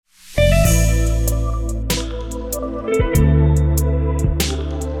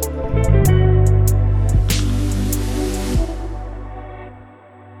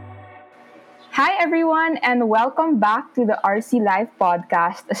Hi, everyone, and welcome back to the RC Live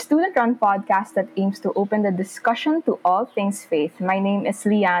podcast, a student run podcast that aims to open the discussion to all things faith. My name is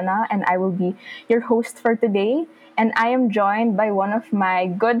Liana, and I will be your host for today. And I am joined by one of my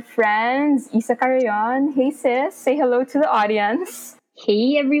good friends, Isa Carayon. Hey, sis, say hello to the audience.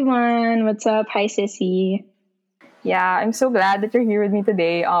 Hey everyone, what's up? Hi Sissy. Yeah, I'm so glad that you're here with me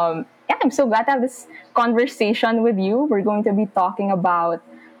today. I'm so glad to have this conversation with you. We're going to be talking about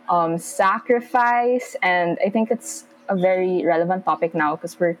sacrifice, and I think it's a very relevant topic now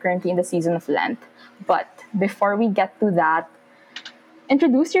because we're currently in the season of Lent. But before we get to that,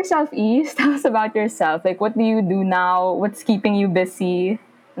 introduce yourself, East. Tell us about yourself. Like, what do you do now? What's keeping you busy,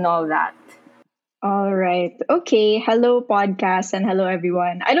 and all that. All right. Okay. Hello, podcast, and hello,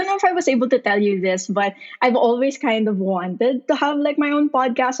 everyone. I don't know if I was able to tell you this, but I've always kind of wanted to have like my own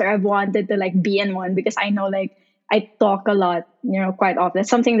podcast, or I've wanted to like be in one because I know like I talk a lot, quite often. It's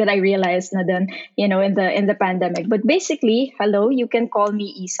something that I realized na then, in the pandemic. But basically, hello, you can call me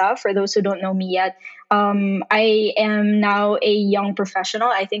Isa for those who don't know me yet. I am now a young professional.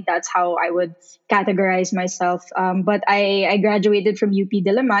 I think that's how I would categorize myself. But I graduated from UP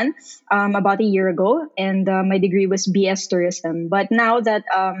Diliman about a year ago, and my degree was BS Tourism. But now that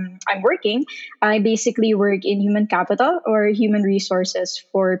I'm working, I basically work in human capital or human resources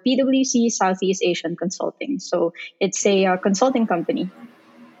for PwC Southeast Asian Consulting. So it's a consulting company.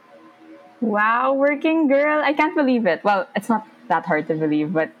 Wow, working girl. I can't believe it. Well, it's not that hard to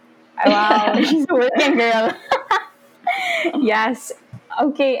believe, but wow, she's a working girl. Yes.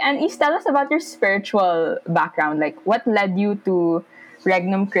 Okay, and East, tell us about your spiritual background. Like, what led you to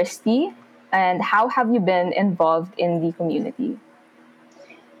Regnum Christi, and how have you been involved in the community?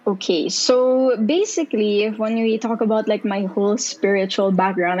 Okay, so basically, when we talk about like my whole spiritual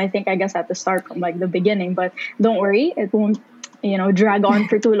background, I guess I have to start from like the beginning, but don't worry, it won't, drag on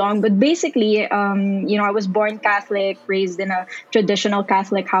for too long. But basically, I was born Catholic, raised in a traditional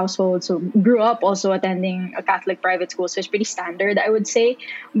Catholic household, so grew up also attending a Catholic private school, so it's pretty standard, I would say.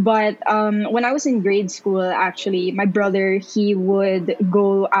 But when I was in grade school, actually, my brother he would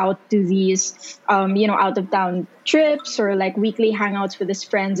go out to these, out of town trips or like weekly hangouts with his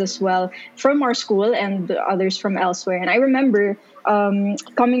friends as well from our school and others from elsewhere. And I remember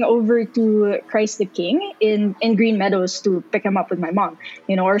coming over to Christ the King in Green Meadows to pick him up with my mom,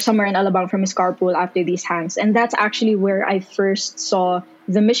 or somewhere in Alabang from his carpool after these hangs. And that's actually where I first saw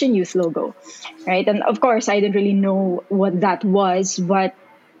the Mission Youth logo, right? And of course, I didn't really know what that was, but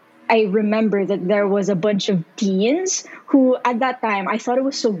I remember that there was a bunch of teens who, at that time, I thought it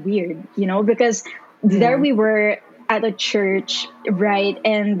was so weird, because there Yeah. we were at a church, right?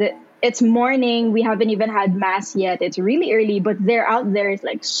 And it's morning. We haven't even had mass yet. It's really early, but they're out there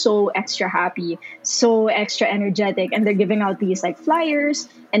like so extra happy, so extra energetic, and they're giving out these like flyers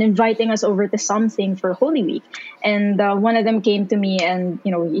and inviting us over to something for Holy Week. And one of them came to me, and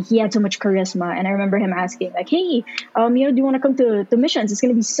he had so much charisma. And I remember him asking like, "Hey, do you want to come to missions? It's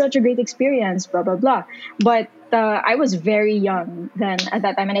going to be such a great experience." Blah blah blah. But I was very young then at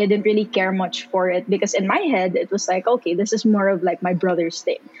that time, and I didn't really care much for it because in my head it was like, okay, this is more of like my brother's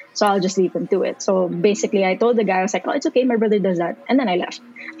thing, so I'll just leave him to it. So basically, I told the guy, I was like, "Oh, it's okay, my brother does that," and then I left.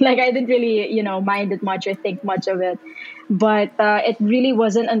 Like I didn't really, mind it much or think much of it. But it really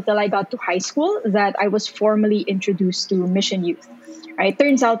wasn't until I got to high school that I was formally introduced to Mission Youth. Right?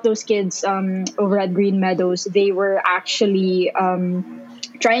 Turns out those kids over at Green Meadows, they were actually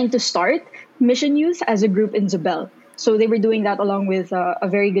trying to start Mission Youth as a group in Zobel. So they were doing that along with a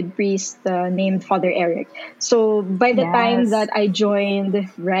very good priest named Father Eric. So by the time Yes. that I joined,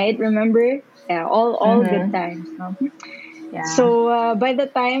 right, remember, yeah, all good Mm-hmm. times. No? Yeah. So by the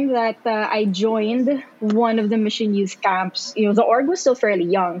time that I joined one of the Mission Youth camps, the org was still fairly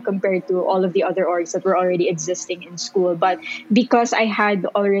young compared to all of the other orgs that were already existing in school. But because I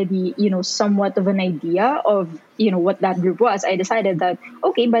had already, somewhat of an idea of, what that group was, I decided that,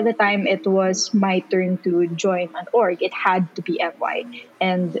 okay, by the time it was my turn to join an org, it had to be FY.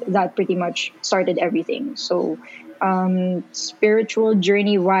 And that pretty much started everything. So spiritual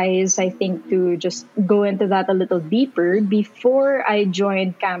journey wise, I think to just go into that a little deeper, before I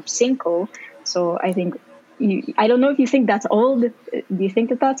joined Camp Cinco. So I think I don't know if you think that's old. Do you think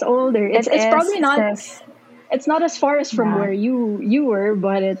that that's old, or It it's is, probably not? sis. It's not as far as from Yeah. where you were,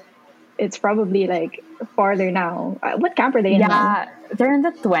 but it's probably like farther now. What camp are they in now? Yeah, they're in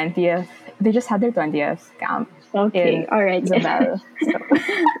the 20th. They just had their 20th camp Okay, in all right. Isabel. So,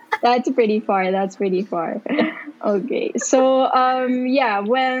 That's pretty far. That's pretty far. Okay. So yeah,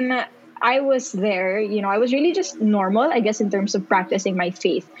 when I was there, I was really just normal, I guess, in terms of practicing my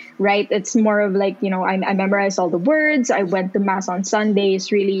faith, right? It's more of like, I memorized all the words. I went to mass on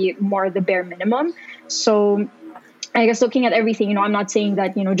Sundays, really more the bare minimum. So I guess looking at everything, I'm not saying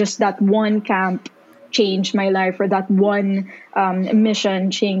that, just that one camp changed my life or that one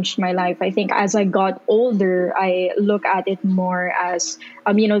mission changed my life. I think as I got older, I look at it more as,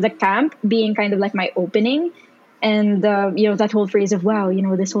 the camp being kind of like my opening. And, that whole phrase of, wow,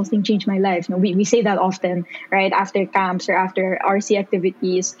 this whole thing changed my life. We say that often, right? After camps or after RC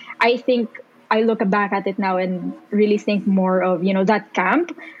activities. I think I look back at it now and really think more of, that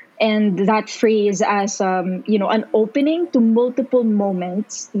camp and that phrase as an opening to multiple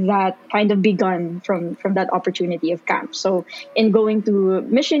moments that kind of begun from that opportunity of camp. So in going to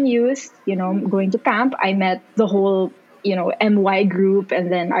mission youth, going to camp, I met the whole MY group,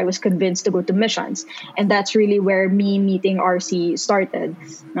 and then I was convinced to go to missions. And that's really where me meeting RC started.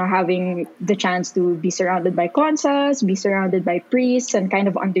 Having the chance to be surrounded by consas, be surrounded by priests, and kind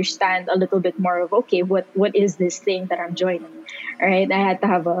of understand a little bit more of, okay, what is this thing that I'm joining? All right, I had to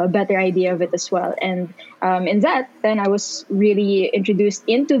have a better idea of it as well. And in that, then I was really introduced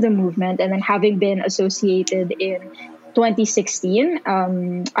into the movement. And then having been associated in 2016,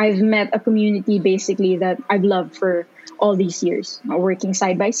 I've met a community basically that I've loved for all these years, working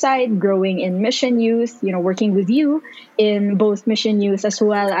side by side, growing in mission youth, working with you in both mission youth as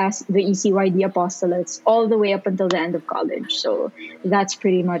well as the ECYD apostolates, all the way up until the end of college. So that's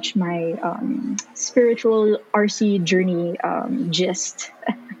pretty much my spiritual RC journey gist.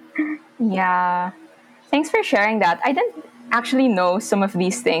 Yeah. Thanks for sharing that. I didn't actually know some of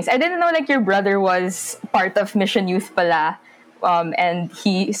these things. I didn't know like your brother was part of Mission Youth pala. And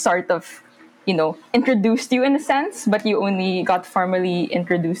he sort of, introduced you in a sense, but you only got formally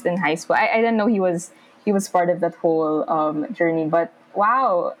introduced in high school. I didn't know he was part of that whole journey. But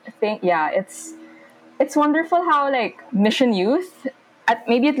wow, it's wonderful how like Mission Youth,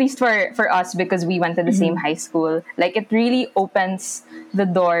 maybe at least for us because we went to the same high school, like it really opens the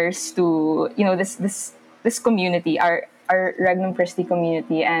doors to this community, our Regnum Christi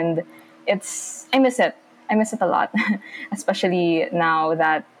community, and I miss it. I miss it a lot, especially now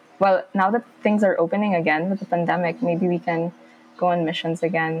that things are opening again with the pandemic. Maybe we can go on missions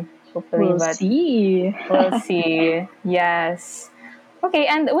again, hopefully. We'll But see. we'll see. Yes. Okay,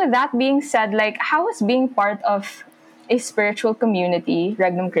 and with that being said, like, how has being part of a spiritual community,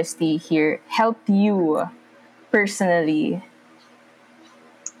 Regnum Christi here, help you personally?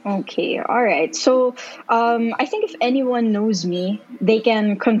 Okay, all right. So I think if anyone knows me, they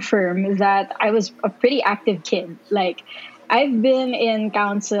can confirm that I was a pretty active kid. Like, I've been in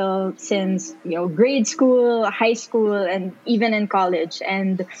council since, grade school, high school, and even in college.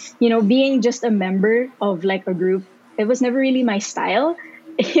 And, being just a member of like a group, it was never really my style.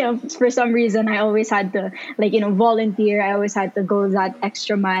 For some reason, I always had to like, volunteer. I always had to go that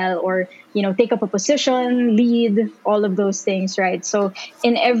extra mile or, take up a position, lead, all of those things, right? So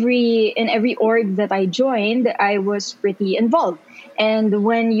in every org that I joined, I was pretty involved. And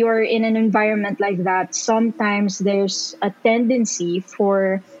when you're in an environment like that, sometimes there's a tendency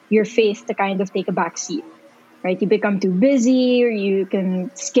for your faith to kind of take a back seat, right? You become too busy, or you can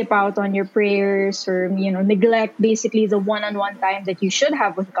skip out on your prayers, or neglect basically the one-on-one time that you should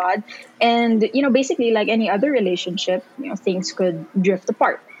have with God. And basically, like any other relationship, things could drift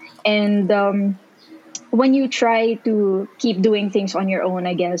apart. And when you try to keep doing things on your own,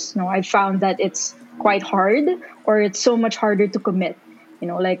 I guess, I found that it's quite hard, or it's so much harder to commit.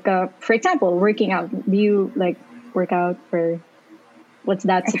 Like for example, working out. Do you like work out, for what's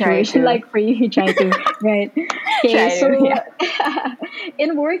that I try situation to. like for you? You try to, right? Okay, Try to, so yeah.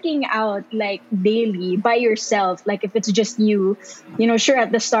 in working out like daily by yourself, like if it's just you, sure,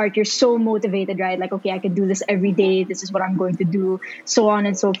 at the start you're so motivated, right? Like, okay, I can do this every day, this is what I'm going to do, so on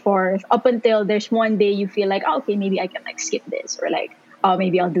and so forth, up until there's one day you feel like, oh, okay, maybe I can like skip this, or like, oh,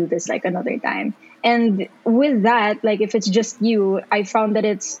 maybe I'll do this like another time. And with that, like if it's just you, I found that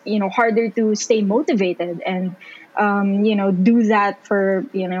it's harder to stay motivated and do that for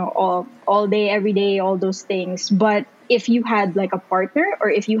all day, every day, all those things. But if you had like a partner, or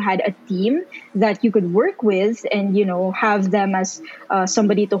if you had a team that you could work with, and have them as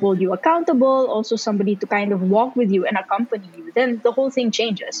somebody to hold you accountable, also somebody to kind of walk with you and accompany you, then the whole thing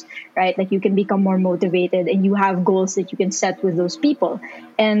changes, right? Like you can become more motivated, and you have goals that you can set with those people.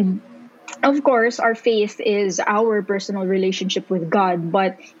 And of course, our faith is our personal relationship with God,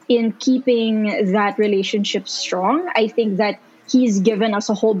 but in keeping that relationship strong, I think that He's given us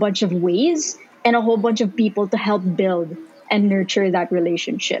a whole bunch of ways and a whole bunch of people to help build and nurture that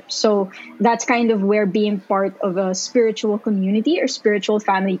relationship. So that's kind of where being part of a spiritual community or spiritual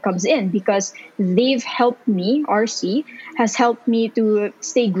family comes in, because they've helped me. RC has helped me to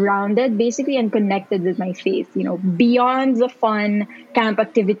stay grounded basically and connected with my faith, beyond the fun camp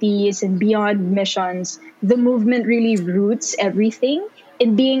activities and beyond missions. The movement really roots everything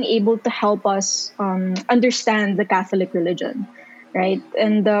in being able to help us understand the Catholic religion, right?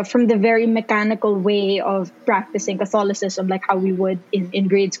 And from the very mechanical way of practicing Catholicism, like how we would in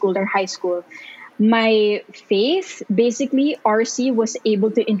grade school or high school, my faith, basically, RC was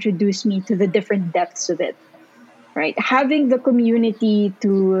able to introduce me to the different depths of it, right? Having the community to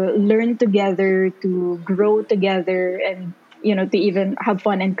learn together, to grow together, and to even have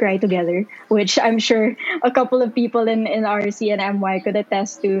fun and cry together, which I'm sure a couple of people in RC and MY could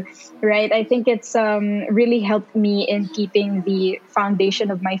attest to, right? I think it's really helped me in keeping the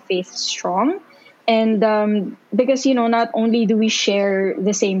foundation of my faith strong. And because, not only do we share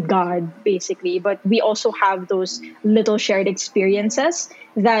the same God, basically, but we also have those little shared experiences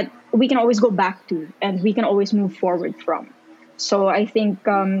that we can always go back to and we can always move forward from. So I think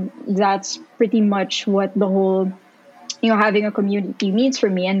that's pretty much what the whole having a community means for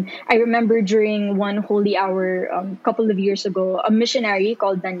me. And I remember during one holy hour a couple of years ago, a missionary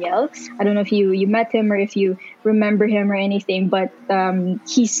called Daniel. I don't know if you met him or if you remember him or anything, but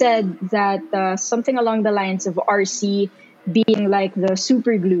he said that something along the lines of RC being like the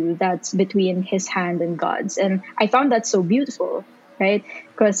super glue that's between his hand and God's. And I found that so beautiful, right?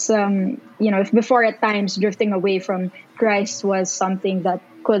 Because if before at times drifting away from Christ was something that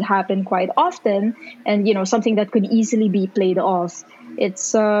could happen quite often, and something that could easily be played off,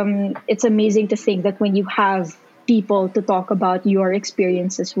 it's amazing to think that when you have people to talk about your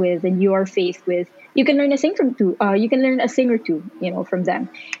experiences with and your faith with, you can learn a thing from two. You can learn a thing or two, from them,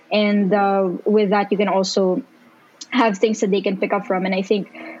 and with that, you can also have things that they can pick up from. And I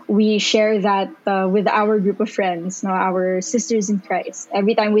think we share that with our group of friends, our sisters in Christ.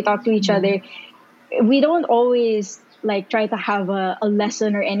 Every time we talk to each other, we don't always like try to have a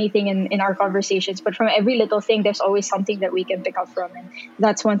lesson or anything in our conversations, but from every little thing, there's always something that we can pick up from. And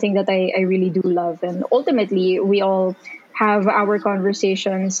that's one thing that I really do love. And ultimately, we all have our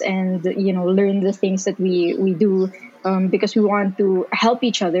conversations and, learn the things that we do because we want to help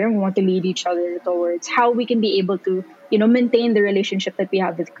each other and we want to lead each other towards how we can be able to, maintain the relationship that we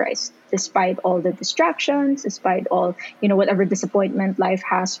have with Christ, despite all the distractions, despite all, whatever disappointment life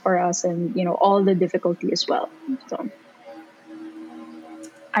has for us, and, all the difficulty as well. So.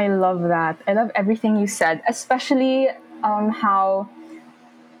 I love that. I love everything you said, especially how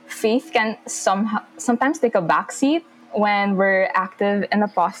faith can sometimes take a backseat when we're active in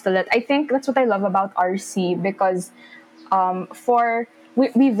apostolate. I think that's what I love about RC, because for we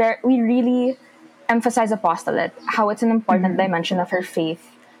really emphasize apostolate, how it's an important dimension of her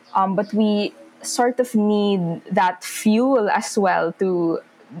faith, but we sort of need that fuel as well to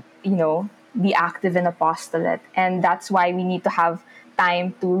be active in apostolate, and that's why we need to have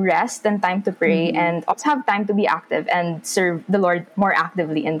time to rest and time to pray, and also have time to be active and serve the Lord more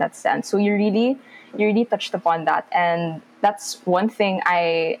actively in that sense. So you really touched upon that, and that's one thing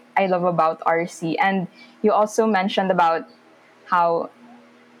I love about RC. And you also mentioned about how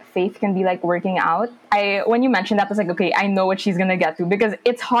faith can be like working out. When you mentioned that, I was like, okay, I know what she's gonna get to, because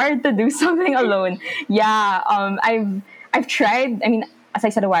it's hard to do something alone. Yeah, I've tried. I mean, as I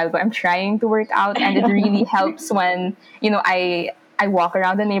said a while ago, I'm trying to work out, and it really helps when I walk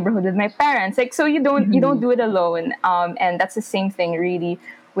around the neighborhood with my parents. Like, so you don't do it alone. And that's the same thing really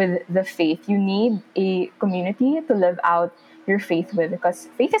with the faith. You need a community to live out your faith with, because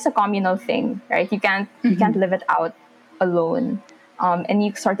faith is a communal thing, right? You can't live it out alone. And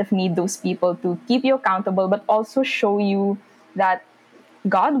you sort of need those people to keep you accountable, but also show you that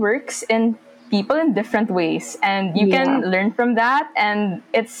God works in people in different ways, and you can learn from that. And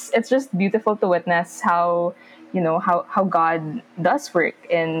it's just beautiful to witness how how God does work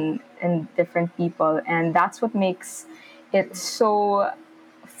in different people, and that's what makes it so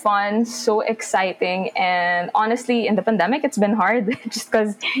fun, so exciting. And honestly, in the pandemic, it's been hard just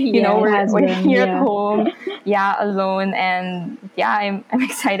because It has we're been. here at Yeah. home, alone. And I'm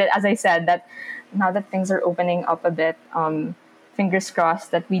excited, as I said, that now that things are opening up a bit, fingers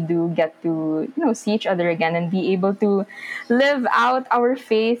crossed that we do get to see each other again and be able to live out our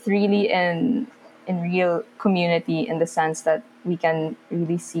faith really in real community, in the sense that we can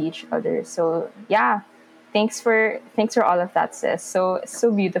really see each other. So thanks for all of that, sis. So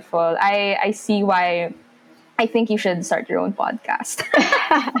beautiful. I see why I think you should start your own podcast.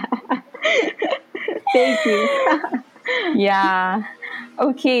 Thank you. Yeah.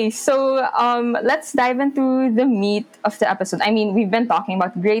 Okay, so let's dive into the meat of the episode. I mean, we've been talking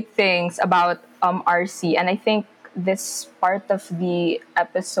about great things about RC, and I think this part of the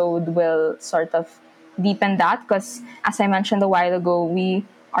episode will sort of deepen that because, as I mentioned a while ago,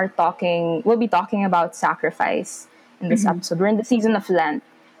 we'll be talking about sacrifice in this Mm-hmm. episode. We're in the season of Lent,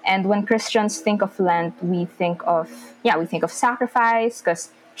 and when Christians think of Lent, we think of sacrifice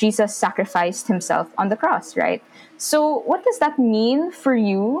because Jesus sacrificed himself on the cross, right? So, what does that mean for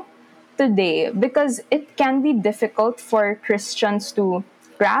you today? Because it can be difficult for Christians to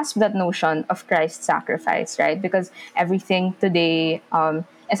grasp that notion of Christ's sacrifice, right? Because everything today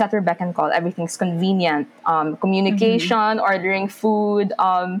is at our beck and call. Everything's convenient. Mm-hmm. Communication, ordering food,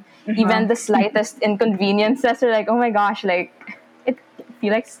 even Uh-huh. the slightest inconveniences are like, oh my gosh, like it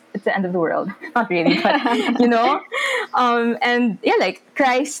feel like it's the end of the world. Not really, but you know, and yeah, like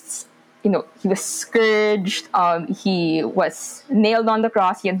Christ's, he was scourged. He was nailed on the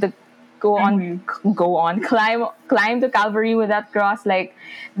cross. He had to go on, Mm-hmm. climb to Calvary with that cross. Like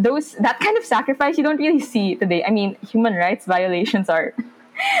that kind of sacrifice you don't really see today. I mean, human rights violations are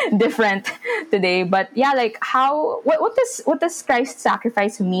different today, but yeah, like what does Christ's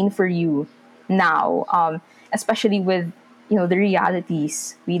sacrifice mean for you now? Especially with the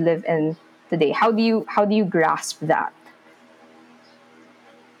realities we live in today. How do you grasp that?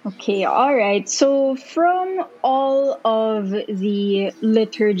 Okay, all right. So, from all of the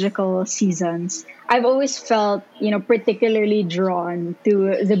liturgical seasons, I've always felt, particularly drawn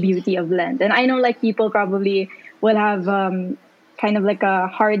to the beauty of Lent. And I know, like, people probably will have kind of like a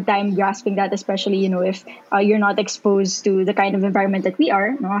hard time grasping that, especially, if you're not exposed to the kind of environment that we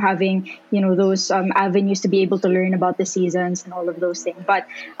are, having, those avenues to be able to learn about the seasons and all of those things. But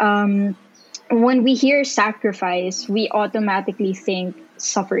when we hear sacrifice, we automatically think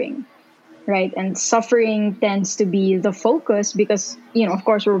suffering, right? And suffering tends to be the focus because, of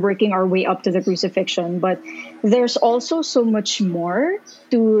course, we're working our way up to the crucifixion, but there's also so much more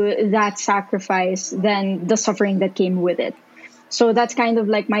to that sacrifice than the suffering that came with it. So that's kind of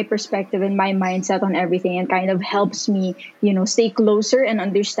like my perspective and my mindset on everything, and kind of helps me, stay closer and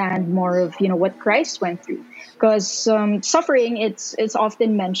understand more of, what Christ went through. Because suffering, it's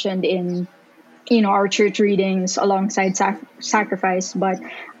often mentioned in our church readings alongside sacrifice, but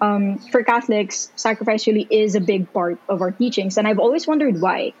for Catholics, sacrifice really is a big part of our teachings, and I've always wondered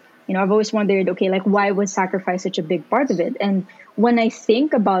why. I've always wondered, okay, like, why was sacrifice such a big part of it? And when I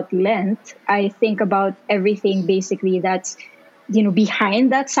think about Lent, I think about everything basically that's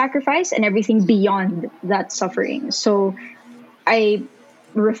behind that sacrifice and everything beyond that suffering. So I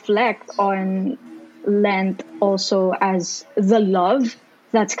reflect on Lent also as the love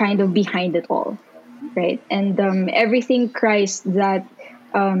that's kind of behind it all, right? And um, everything that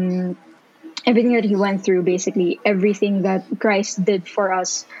he went through, basically everything that Christ did for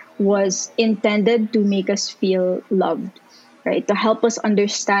us, was intended to make us feel loved, right? To help us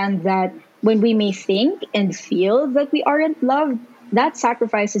understand that when we may think and feel that we aren't loved, that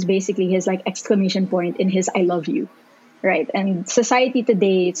sacrifice is basically his like exclamation point in his "I love you." Right. And society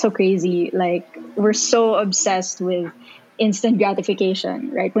today, it's so crazy. Like, we're so obsessed with instant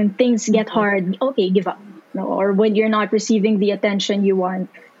gratification, right? When things get hard, okay, give up. No, or when you're not receiving the attention you want,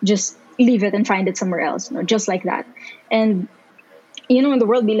 just leave it and find it somewhere else. Just like that. And in the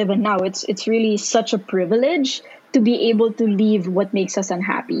world we live in now, it's really such a privilege to be able to leave what makes us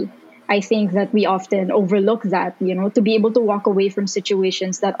unhappy. I think that we often overlook that, to be able to walk away from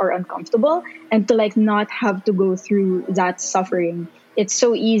situations that are uncomfortable and to like not have to go through that suffering. It's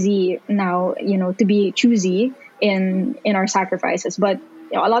so easy now, to be choosy in our sacrifices, but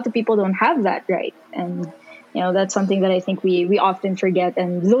a lot of people don't have that, right? And that's something that I think we often forget,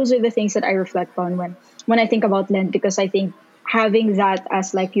 and those are the things that I reflect on when I think about Lent, because I think having that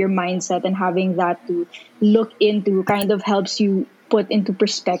as like your mindset and having that to look into kind of helps you put into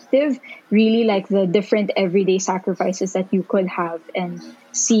perspective really like the different everyday sacrifices that you could have, and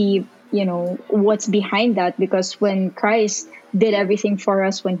see what's behind that. Because when Christ did everything for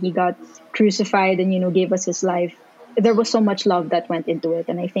us, when he got crucified and gave us his life, there was so much love that went into it.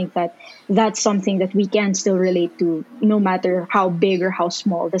 And I think that that's something that we can still relate to, no matter how big or how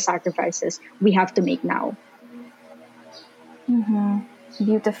small the sacrifices we have to make now.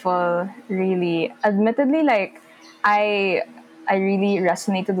 Beautiful, really. Admittedly, like I I really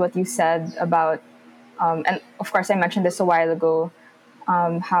resonated what you said about and of course I mentioned this a while ago,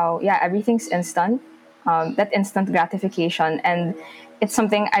 how yeah, everything's instant. that instant gratification. And it's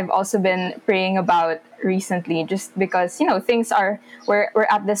something I've also been praying about recently, just because things are we're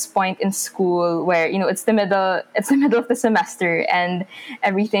at this point in school where it's the middle of the semester, and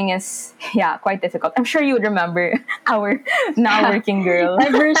everything is, yeah, quite difficult. I'm sure you would remember our now working girl.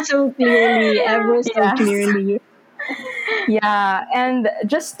 Ever so clearly, ever so Yes. clearly. Yeah, and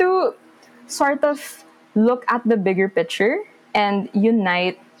just to sort of look at the bigger picture and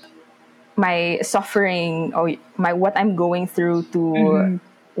unite my suffering, or my what I'm going through, to Mm-hmm.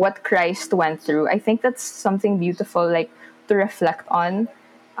 what Christ went through. I think that's something beautiful, like, to reflect on.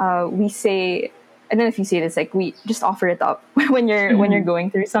 We say, I don't know if you say this, like, we just offer it up when you're Mm-hmm.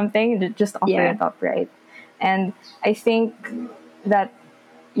 going through something, just offer Yeah. it up, right? And I think that,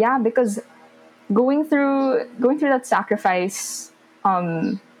 yeah, because going through that sacrifice,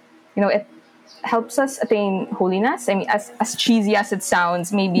 it helps us attain holiness. I mean, as cheesy as it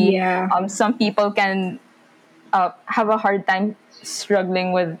sounds, maybe Yeah. some people can have a hard time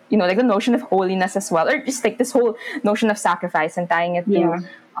struggling with, like, the notion of holiness as well, or just like this whole notion of sacrifice and tying it Yeah.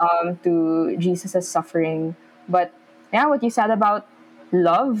 to Jesus's suffering. But yeah, what you said about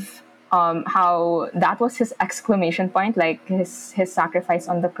love, how that was his exclamation point, like his sacrifice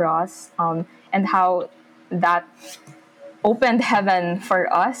on the cross, and how that opened heaven for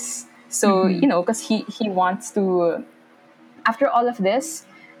us. So, Mm-hmm. because he wants to, after all of this,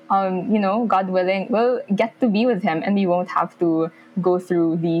 God willing, we'll get to be with him, and we won't have to go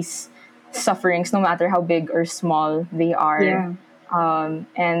through these sufferings, no matter how big or small they are. Yeah.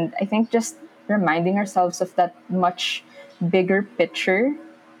 And I think just reminding ourselves of that much bigger picture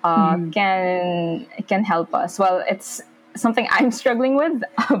Mm-hmm. can help us. Well, it's something I'm struggling with,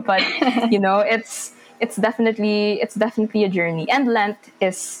 but it's definitely a journey, and Lent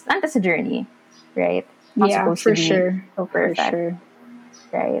is a journey, right? Not Yeah, supposed to for be sure. so For perfect, sure.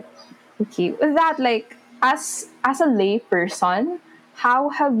 right? Okay, with that, like, as a lay person, how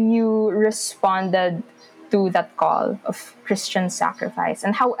have you responded to that call of Christian sacrifice,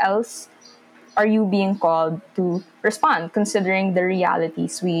 and how else are you being called to respond, considering the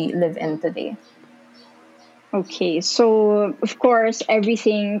realities we live in today? Okay, so of course,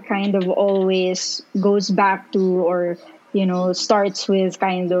 everything kind of always goes back to, or, starts with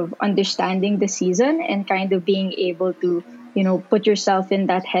kind of understanding the season and kind of being able to, put yourself in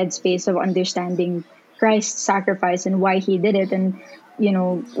that headspace of understanding Christ's sacrifice and why he did it, and,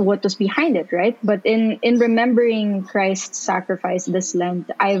 what was behind it, right? But in remembering Christ's sacrifice this Lent,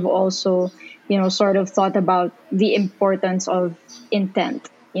 I've also, sort of thought about the importance of intent,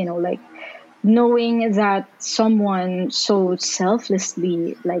 like knowing that someone so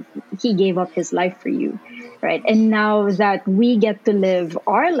selflessly, like, he gave up his life for you, right? And now that we get to live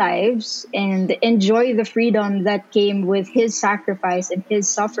our lives and enjoy the freedom that came with his sacrifice and his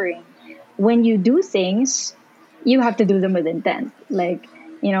suffering, when you do things, you have to do them with intent. Like,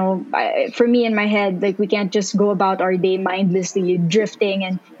 for me, in my head, like, we can't just go about our day mindlessly drifting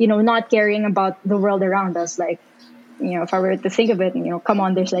and, not caring about the world around us. Like, if I were to think of it, come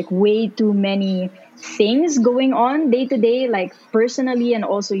on, there's like way too many things going on day to day, like personally and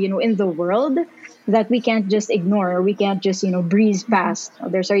also, in the world, that we can't just ignore, or we can't just, breeze past.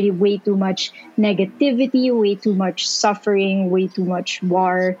 There's already way too much negativity, way too much suffering, way too much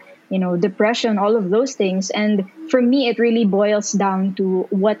war, depression, all of those things. And for me, it really boils down to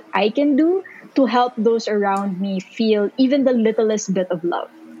what I can do to help those around me feel even the littlest bit of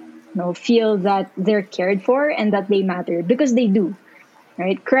love, feel that they're cared for and that they matter, because they do,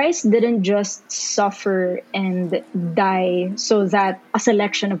 right? Christ didn't just suffer and die so that a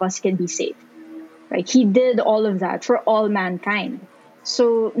selection of us can be saved, right? He did all of that for all mankind.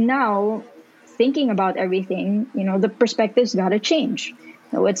 So now, thinking about everything, the perspective's got to change.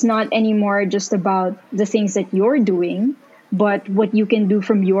 No, it's not anymore just about the things that you're doing, but what you can do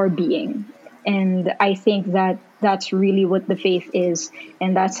from your being. And I think that that's really what the faith is,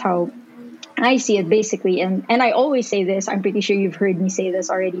 and that's how I see it, basically. And I always say this. I'm pretty sure you've heard me say this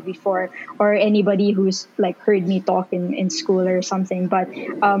already before, or anybody who's like heard me talk in school or something. But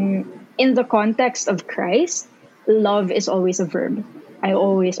in the context of Christ, love is always a verb. I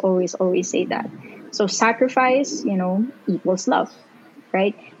always, always, always say that. So sacrifice, equals love,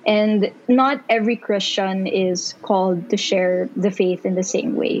 right? And not every Christian is called to share the faith in the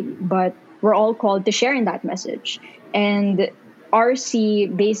same way, but we're all called to share in that message. And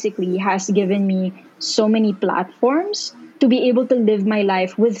RC basically has given me so many platforms to be able to live my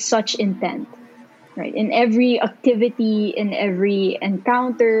life with such intent, right? In every activity, in every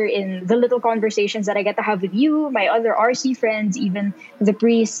encounter, in the little conversations that I get to have with you, my other RC friends, even the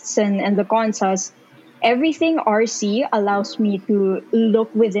priests and the consas, everything RC allows me to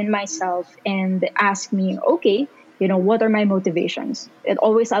look within myself and ask me, okay, what are my motivations? It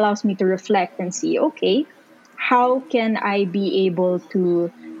always allows me to reflect and see, okay, how can I be able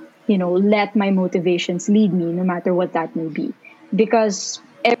to, let my motivations lead me no matter what that may be? Because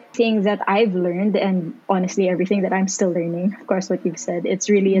everything that I've learned, and honestly, everything that I'm still learning, of course, what you've said, it's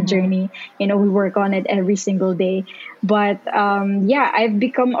really a Mm-hmm. journey. We work on it every single day. But yeah, I've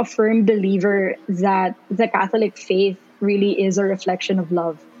become a firm believer that the Catholic faith really is a reflection of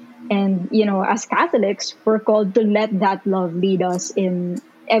love. And, as Catholics, we're called to let that love lead us in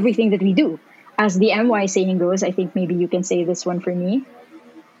everything that we do. As the MY saying goes, I think maybe you can say this one for me.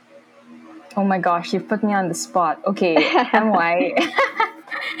 Oh my gosh, you put me on the spot. Okay, MY.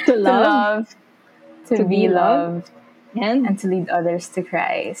 To To love, love, to to be be loved, loved, and and to lead others to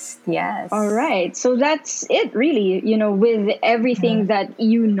Christ. all Yes. right. So that's it, really. With Mhm. everything that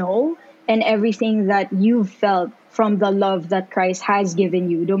you know and everything that you've felt from the love that Christ has given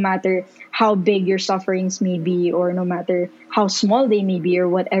you, no matter how big your sufferings may be, or no matter how small they may be, or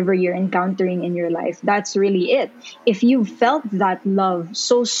whatever you're encountering in your life, that's really it. If you felt that love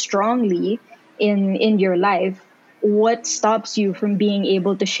so strongly in your life, what stops you from being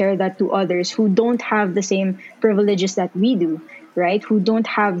able to share that to others who don't have the same privileges that we do, right? Who don't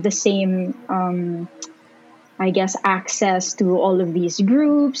have the same, I guess, access to all of these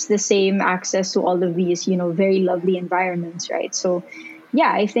groups, the same access to all of these, very lovely environments, right? So, yeah,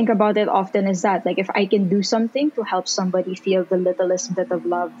 I think about it often as that. Like, if I can do something to help somebody feel the littlest bit of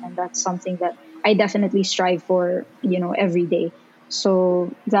love, then that's something that I definitely strive for, every day.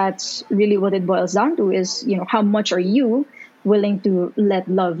 So that's really what it boils down to is, how much are you willing to let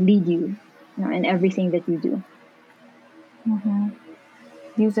love lead you, in everything that you do?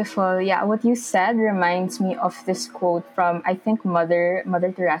 Beautiful. Yeah, what you said reminds me of this quote from I think Mother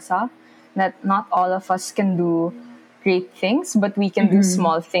Teresa, that not all of us can do great things, but we can do Hmm.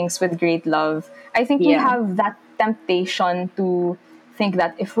 small things with great love. I think we Yeah, have that temptation to think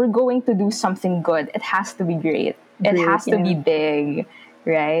that if we're going to do something good, it has to be great. It great. has to Yeah. be big,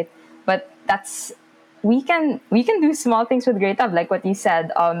 right? But that's we can do small things with great love, like what you said.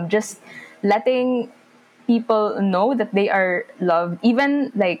 Just letting people know that they are loved,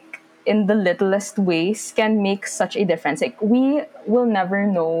 even like in the littlest ways, can make such a difference. Like we never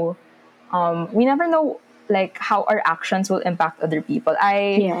know like how our actions will impact other people.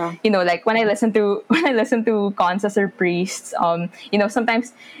 Yeah. Like when I listen to when I listen to consus or priests,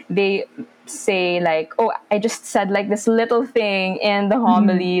 sometimes they say like, oh, I just said like this little thing in the Hmm.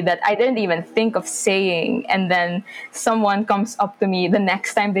 homily that I didn't even think of saying, and then someone comes up to me the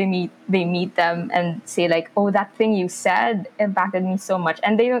next time they meet them and say like, oh, that thing you said impacted me so much.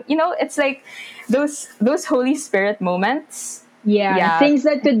 And they, it's like those Holy Spirit moments. Yeah, Yeah, things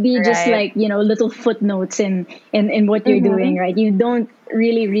that could be just right. like, little footnotes in what you're doing, Mm-hmm. right? You don't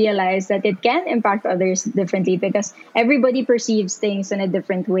really realize that it can impact others differently because everybody perceives things in a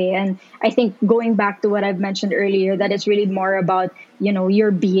different way. And I think going back to what I've mentioned earlier, that it's really more about,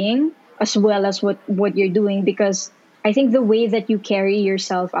 your being as well as what you're doing, because I think the way that you carry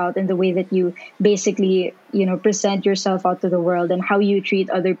yourself out and the way that you basically, present yourself out to the world and how you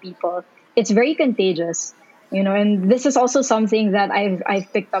treat other people, it's very contagious. And this is also something that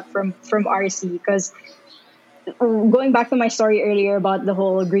I've picked up from RC, because going back to my story earlier about the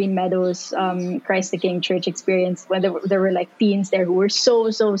whole Green Meadows Christ the King church experience, when there were like teens there who were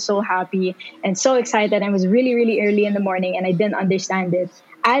so happy and so excited, and it was really really early in the morning and I didn't understand it.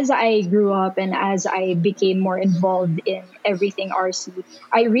 As I grew up and as I became more involved in everything RC,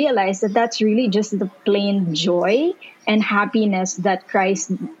 I realized that that's really just the plain joy and happiness that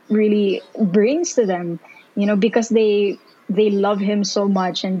Christ really brings to them, because they love him so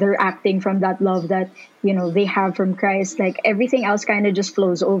much and they're acting from that love that they have from Christ. Like everything else kind of just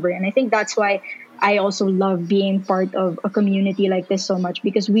flows over, and I think that's why I also love being part of a community like this so much,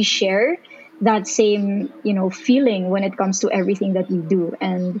 because we share that same feeling when it comes to everything that we do,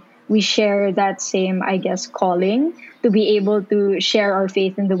 and we share that same, I guess, calling to be able to share our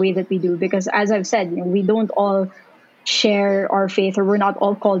faith in the way that we do, because as I've said, we don't all share our faith, or we're not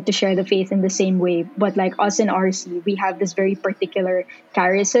all called to share the faith in the same way, but like us in RC, we have this very particular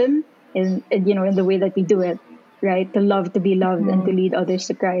charism in the way that we do it, right? To love, to be loved, and to Mm-hmm. lead others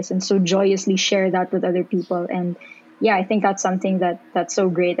to Christ, and so joyously share that with other people. And yeah, I think that's something that's so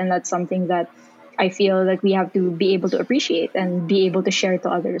great, and that's something that I feel like we have to be able to appreciate and be able to share to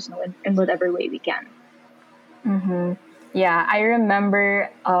others, in whatever way we can. Yeah, I remember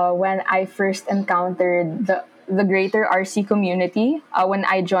when I first encountered the greater RC community, when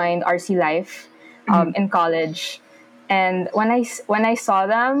I joined RC Life Mhm. in college, and when I saw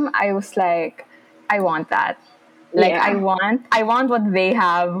them, I was like, I want that. Like Yeah. I want what they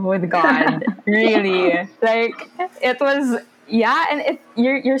have with God. Really. Like it was, yeah, and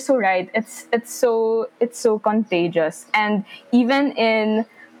you're so right. It's so contagious. And even in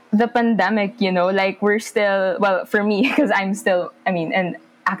the pandemic, like we're still, well, for me because I'm still, I mean, and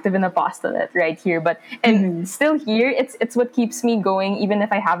active in apostolate right here, but and Mm-hmm. still here, it's what keeps me going even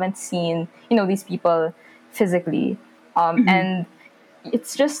if I haven't seen, these people physically. Mm-hmm. And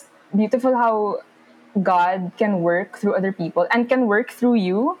it's just beautiful how God can work through other people and can work through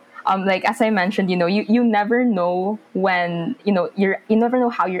you. Like as I mentioned, you never know when, you never know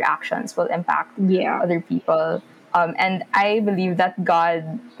how your actions will impact Yeah. other people. And I believe that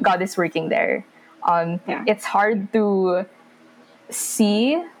God is working there. Yeah. It's hard to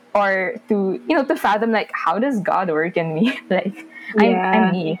see, or to fathom, like, how does God work in me? Like, I'm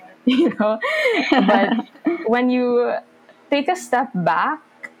Yeah. me, but when you take a step back,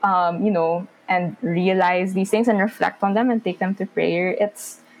 and realize these things and reflect on them and take them to prayer,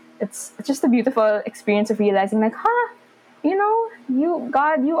 it's just a beautiful experience of realizing, like, you,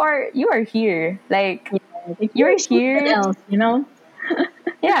 God, you are here. Like, Yeah. Like you're you're something here. else, you know?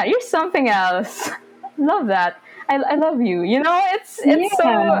 Yeah, you're something else. Love that. I love you. It's so,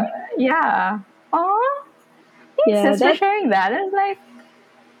 Yeah. yeah. Aw, thanks, Yeah. sis, for sharing that. It's like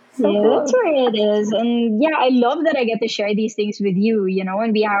so Yeah, that's cool. where it is. And yeah, I love that I get to share these things with you,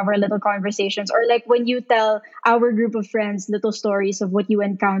 when we have our little conversations, or like when you tell our group of friends little stories of what you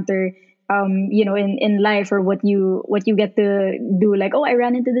encounter in life, or what you get to do, like, oh, I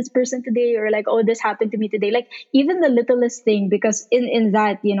ran into this person today, or like, oh, this happened to me today. Like even the littlest thing, because in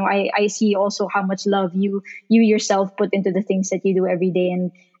that, I see also how much love you yourself put into the things that you do every day.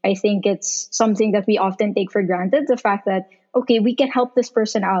 And I think it's something that we often take for granted, the fact that okay, we can help this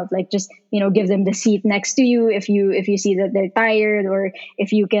person out, like just give them the seat next to you if you see that they're tired, or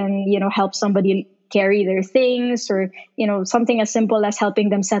if you can help somebody carry their things, or something as simple as helping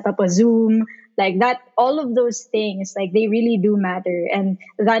them set up a Zoom, like that. All of those things, like, they really do matter, and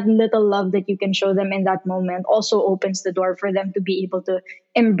that little love that you can show them in that moment also opens the door for them to be able to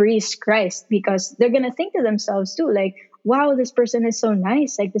embrace Christ, because they're going to think to themselves too, like, wow, this person is so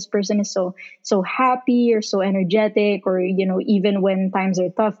nice, like this person is so happy or so energetic, or even when times are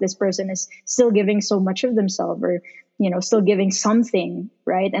tough, this person is still giving so much of themselves, or still giving something,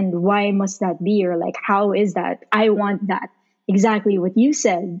 right? And why must that be? Or like, how is that? I want that. Exactly what you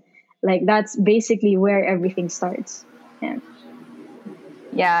said. Like that's basically where everything starts. Yeah.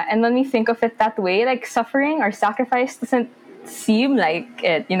 Yeah, and when we think of it that way, like, suffering or sacrifice doesn't seem like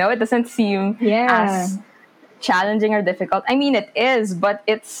it. It doesn't seem Yeah. as challenging or difficult. I mean, it is, but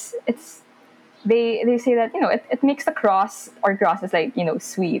it's they say that, it makes the cross, or crosses, like,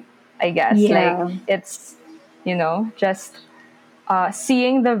 sweet, I guess. Like, Yeah. it's, just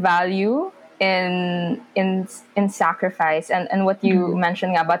seeing the value in sacrifice, and what you Mhm.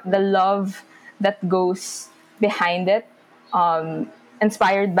 mentioned about the love that goes behind it,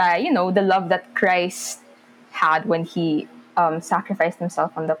 inspired by, the love that Christ had when he sacrificed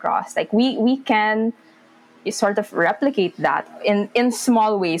himself on the cross. Like, we can sort of replicate that in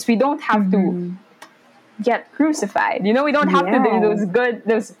small ways. We don't have to Mhm. get crucified. We don't have to do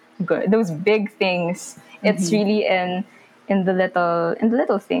Yeah. those big things. It's Mhm. really in the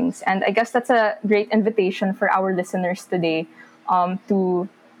little things. And I guess that's a great invitation for our listeners today, to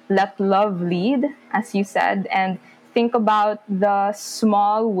let love lead, as you said, and think about the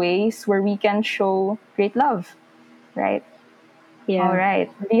small ways where we can show great love, right? All Yeah. right.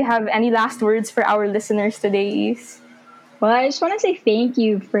 Do you have any last words for our listeners today, Is? Well, I just want to say thank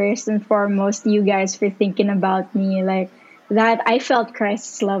you first and foremost, you guys, for thinking about me. Like that, I felt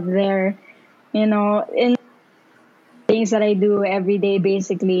Christ's love there. In things that I do every day,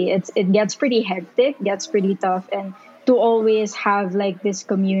 basically, it gets pretty hectic, gets pretty tough, and to always have like this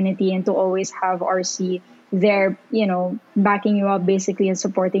community, and to always have RC there, backing you up basically, and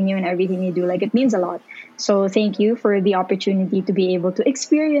supporting you in everything you do, like it means a lot. So thank you for the opportunity to be able to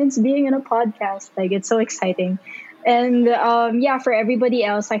experience being in a podcast. Like it's so exciting. And yeah, for everybody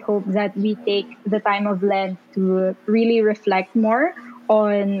else, I hope that we take the time of Lent to really reflect more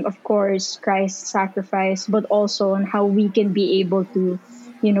on, of course, Christ's sacrifice, but also on how we can be able to,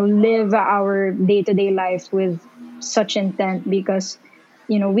 live our day to day lives with such intent, because,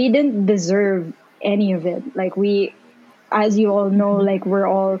 we didn't deserve any of it. Like as you all know, like we're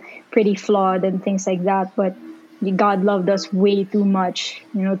all pretty flawed and things like that, but God loved us way too much,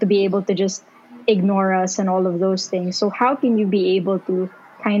 to be able to just ignore us and all of those things. So how can you be able to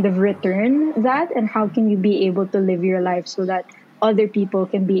kind of return that, and how can you be able to live your life so that other people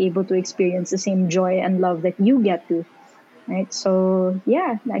can be able to experience the same joy and love that you get to? right? So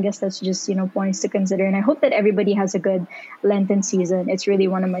yeah, I guess that's just points to consider, and I hope that everybody has a good Lenten season. It's really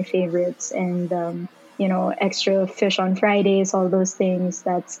one of my favorites, and extra fish on Fridays, all those things.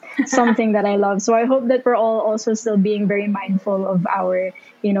 That's something that I love. So I hope that we're all also still being very mindful of our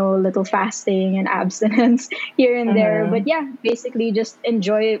little fasting and abstinence here and there. But Mm-hmm. yeah, basically just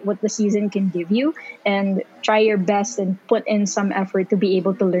enjoy what the season can give you, and try your best and put in some effort to be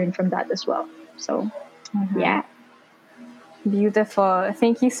able to learn from that as well. So Mm-hmm. yeah. Beautiful.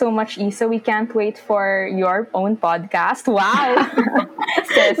 Thank you so much, Isa. We can't wait for your own podcast. Wow.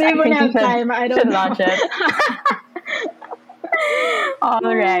 Sis, I We won't think you have should time. I don't should know. launch it.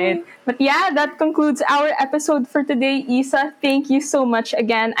 All right. But yeah, that concludes our episode for today. Isa, thank you so much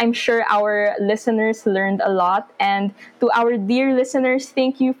again. I'm sure our listeners learned a lot. And to our dear listeners,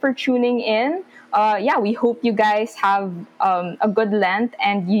 thank you for tuning in. Yeah, we hope you guys have a good Lent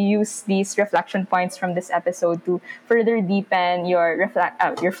and you use these reflection points from this episode to further deepen your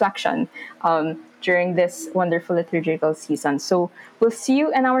reflection during this wonderful liturgical season. So we'll see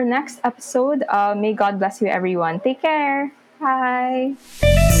you in our next episode. May God bless you, everyone. Take care. Bye.